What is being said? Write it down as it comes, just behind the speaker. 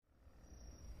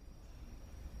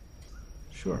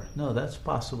Sure. No, that's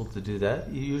possible to do that.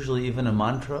 Usually even a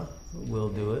mantra will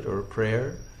do it, or a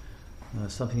prayer,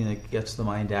 something that gets the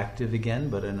mind active again,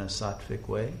 but in a sattvic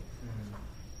way.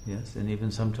 Yes, and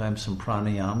even sometimes some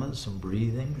pranayamas, some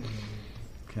breathing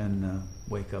can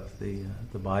wake up the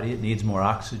body. It needs more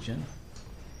oxygen.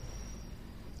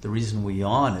 The reason we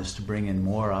yawn is to bring in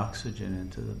more oxygen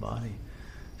into the body.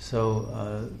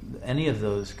 So any of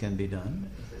those can be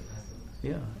done.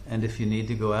 Yeah, and if you need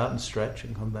to go out and stretch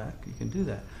and come back, you can do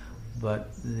that.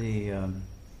 But the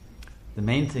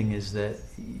main thing is that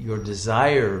your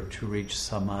desire to reach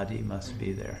samadhi must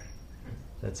be there.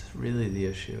 That's really the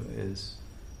issue, is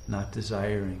not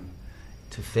desiring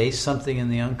to face something in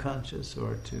the unconscious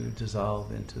or to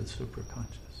dissolve into the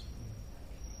superconscious.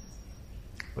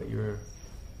 But your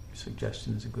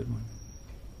suggestion is a good one.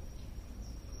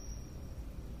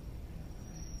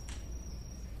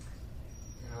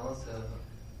 And also,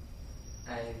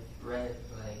 I've read,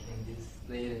 like, in these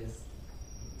latest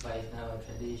Vaishnava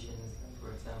traditions,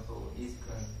 for example,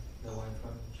 ISKCON, the one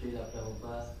from Srila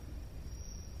Prabhupada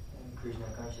and Krishna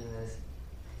consciousness,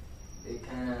 they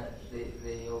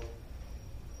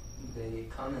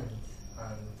comment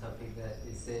on the topic that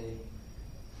they say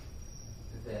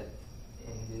that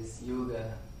in this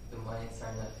yoga, the minds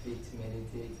are not fit to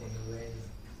meditate in the way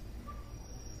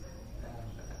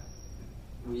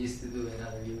we used to do in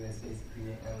other yogas,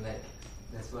 basically, and like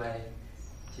that's why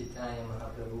Chaitanya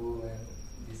Mahaprabhu and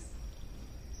these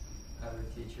other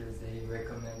teachers, they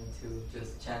recommend to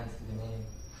just chant the name.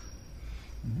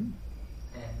 Mm-hmm.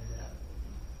 And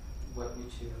what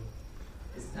would you?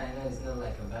 I know it's not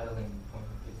like a battling point.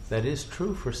 That is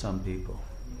true for some people.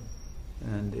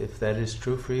 And if that is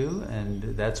true for you, and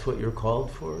that's what you're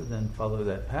called for, then follow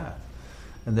that path.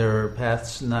 And there are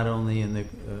paths not only in the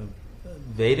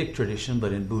Vedic tradition,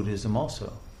 but in Buddhism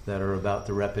also, that are about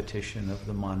the repetition of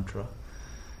the mantra.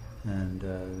 And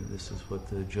this is what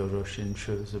the Jodo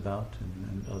Shinshu is about,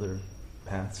 and other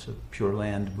paths of Pure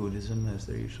Land Buddhism, as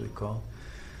they're usually called.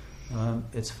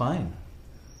 It's fine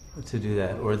to do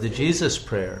that. Or the Jesus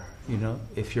prayer,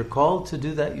 if you're called to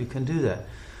do that, you can do that.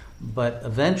 But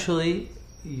eventually,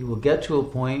 you will get to a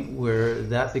point where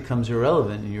that becomes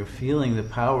irrelevant, and you're feeling the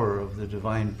power of the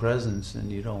divine presence,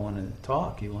 and you don't want to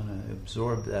talk. You want to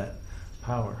absorb that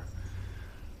power.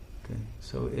 Okay,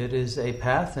 so it is a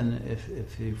path, and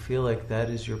if you feel like that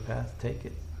is your path, take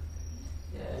it.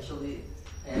 Yeah, I actually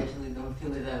don't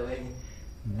feel it that way,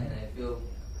 and I feel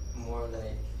more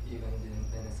like even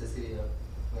the necessity of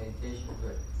meditation.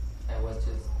 But I was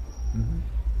just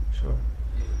sure.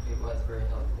 It was very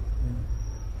helpful.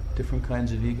 Yeah. Different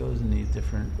kinds of egos need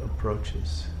different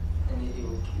approaches. And we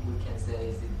can say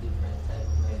it's a different type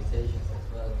of meditation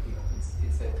as well.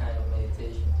 It's a kind of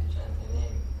meditation to chant the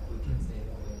name. We can say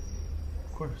that way.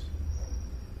 Of course.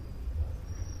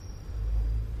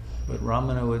 But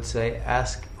Ramana would say,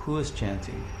 ask who is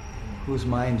chanting, whose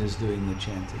mind is doing the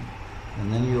chanting.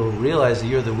 And then you'll realize that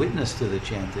you're the witness to the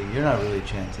chanting. You're not really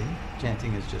chanting.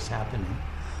 Chanting is just happening.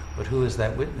 But who is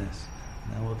that witness?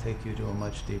 And that will take you to a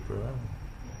much deeper level.